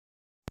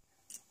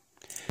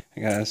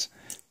Hey guys,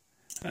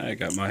 I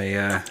got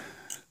my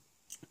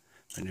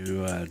my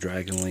new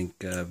Dragonlink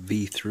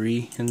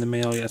V3 in the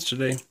mail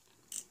yesterday.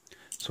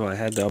 So I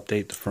had to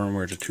update the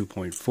firmware to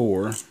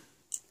 2.4,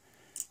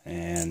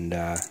 and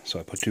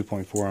so I put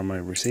 2.4 on my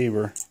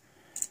receiver,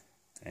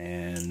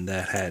 and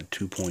that had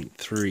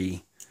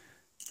 2.3,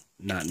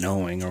 not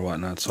knowing or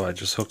whatnot. So I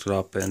just hooked it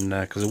up, and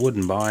because it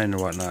wouldn't bind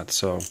or whatnot,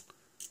 so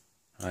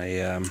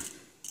I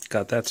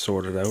got that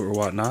sorted out or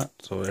whatnot.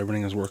 So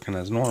everything is working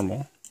as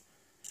normal.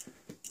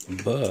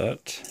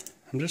 But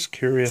I'm just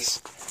curious,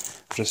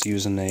 just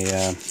using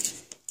a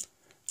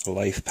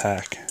life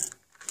pack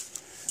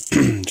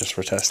just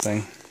for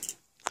testing.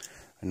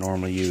 I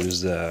normally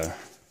use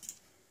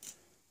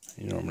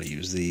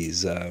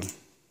these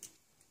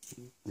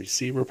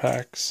receiver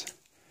packs,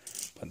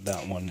 but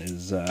that one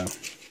is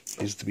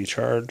needs to be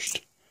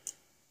charged.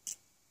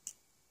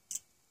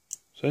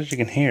 So as you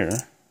can hear,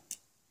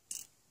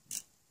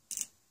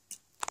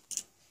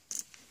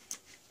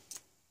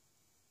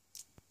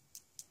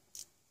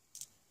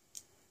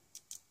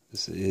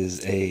 this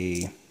is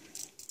an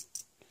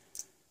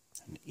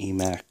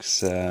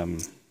Emax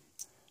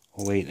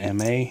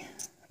 08MA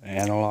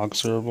analog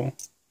servo,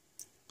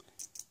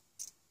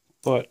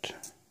 but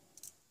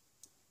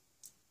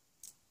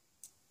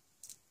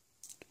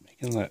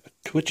making that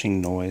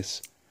twitching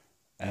noise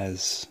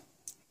as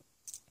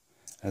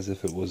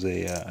if it was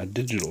a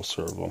digital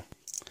servo.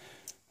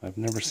 I've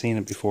never seen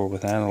it before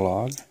with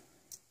analog,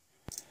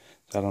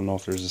 so I don't know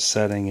if there's a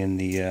setting in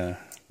the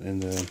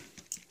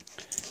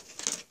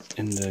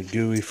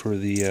GUI for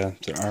the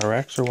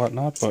RX or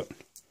whatnot, but I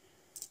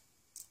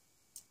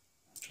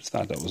just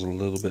thought that was a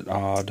little bit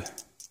odd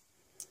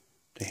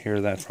to hear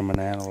that from an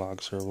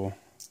analog servo.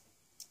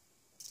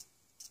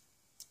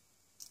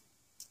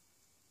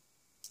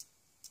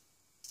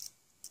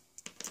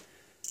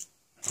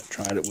 I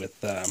tried it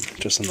with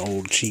just an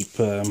old cheap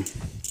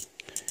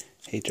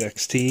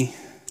HXT.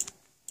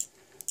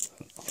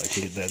 If I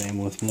can get that in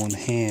with one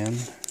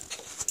hand.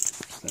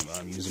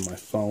 I'm using my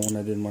phone.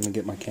 I didn't want to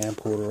get my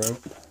camcorder out.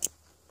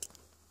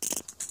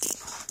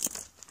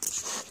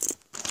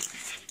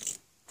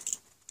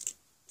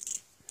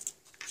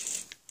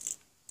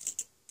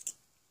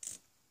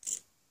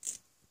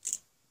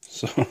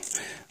 So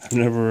I've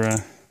never I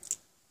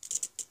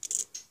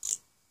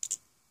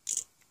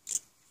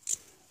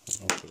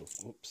don't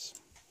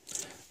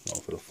know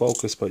if it'll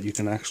focus, but you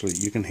can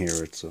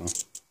hear it, so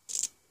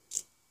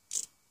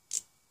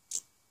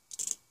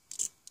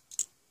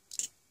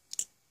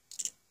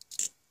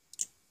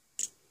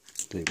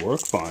they work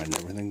fine.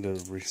 Everything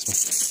goes.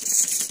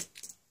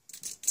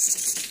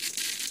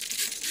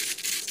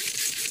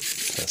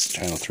 That's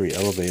channel 3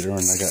 elevator,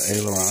 and I got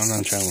aileron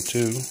on channel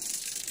 2.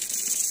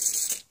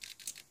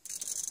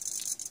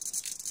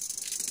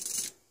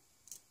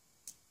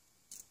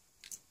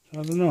 I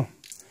don't know.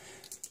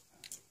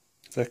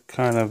 That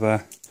kind of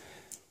it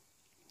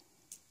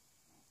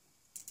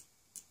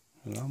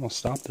almost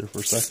stopped there for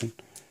a second.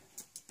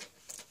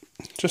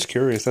 Just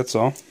curious, that's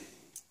all.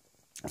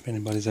 If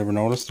anybody's ever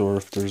noticed, or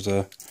if there's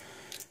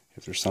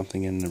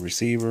something in the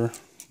receiver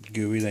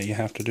GUI that you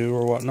have to do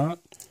or whatnot,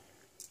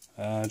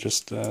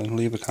 just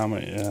leave a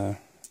comment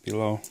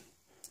below.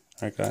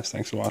 Alright guys,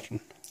 thanks for watching.